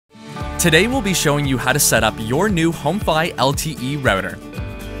Today we'll be showing you how to set up your new HomeFi LTE router.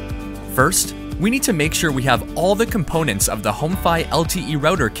 First, we need to make sure we have all the components of the HomeFi LTE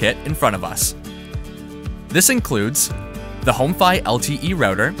router kit in front of us. This includes the HomeFi LTE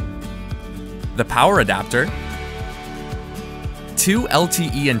router, the power adapter, 2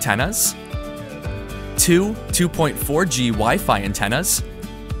 LTE antennas, 2 2.4G Wi-Fi antennas,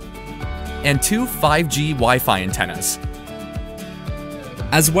 and 2 5G Wi-Fi antennas,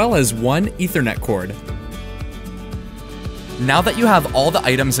 as well as one Ethernet cord. Now that you have all the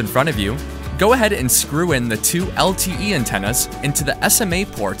items in front of you, go ahead and screw in the 2 LTE antennas into the SMA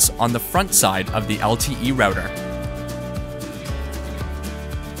ports on the front side of the LTE router.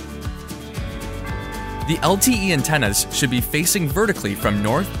 The LTE antennas should be facing vertically from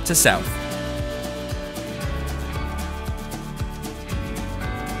north to south.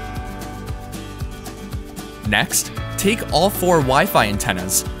 Next, take all 4 Wi-Fi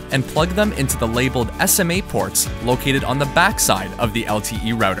antennas and plug them into the labeled SMA ports located on the back side of the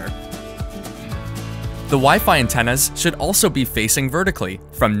LTE router. The Wi-Fi antennas should also be facing vertically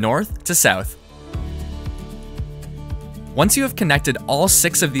from north to south. Once you have connected all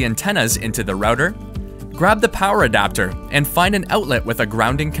 6 of the antennas into the router, grab the power adapter and find an outlet with a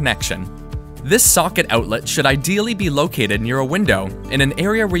grounding connection. This socket outlet should ideally be located near a window in an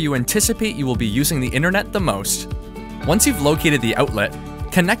area where you anticipate you will be using the internet the most. Once you've located the outlet,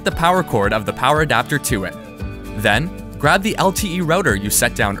 connect the power cord of the power adapter to it. Then, grab the LTE router you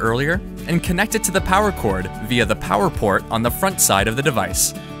set down earlier and connect it to the power cord via the power port on the front side of the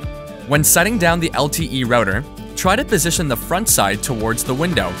device. When setting down the LTE router, try to position the front side towards the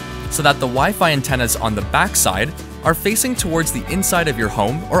window so that the Wi-Fi antennas on the back side are facing towards the inside of your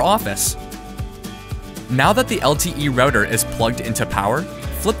home or office. Now that the LTE router is plugged into power,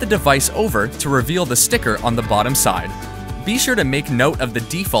 flip the device over to reveal the sticker on the bottom side. Be sure to make note of the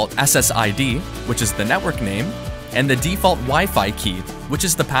default SSID, which is the network name, and the default Wi-Fi key, which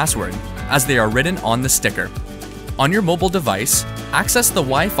is the password, as they are written on the sticker. On your mobile device, access the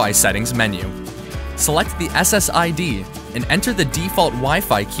Wi-Fi settings menu. Select the SSID and enter the default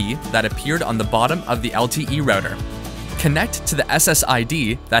Wi-Fi key that appeared on the bottom of the LTE router. Connect to the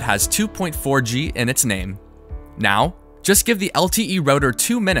SSID that has 2.4G in its name. Now, just give the LTE router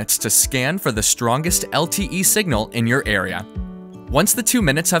 2 minutes to scan for the strongest LTE signal in your area. Once the 2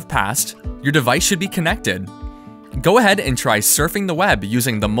 minutes have passed, your device should be connected. Go ahead and try surfing the web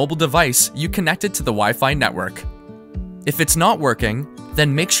using the mobile device you connected to the Wi-Fi network. If it's not working,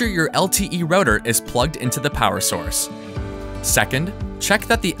 then make sure your LTE router is plugged into the power source. Second, check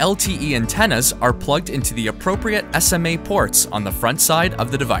that the LTE antennas are plugged into the appropriate SMA ports on the front side of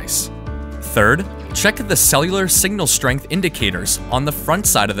the device. Third, check the cellular signal strength indicators on the front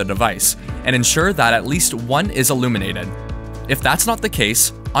side of the device and ensure that at least one is illuminated. If that's not the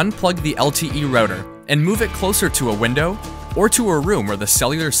case, unplug the LTE router and move it closer to a window or to a room where the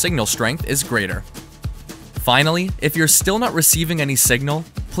cellular signal strength is greater. Finally, if you're still not receiving any signal,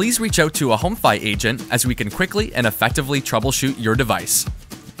 please reach out to a HomeFi agent as we can quickly and effectively troubleshoot your device.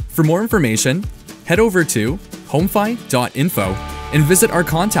 For more information, head over to homefi.info and visit our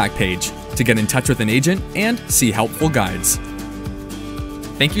contact page to get in touch with an agent and see helpful guides.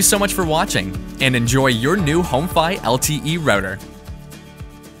 Thank you so much for watching, and enjoy your new HomeFi LTE router.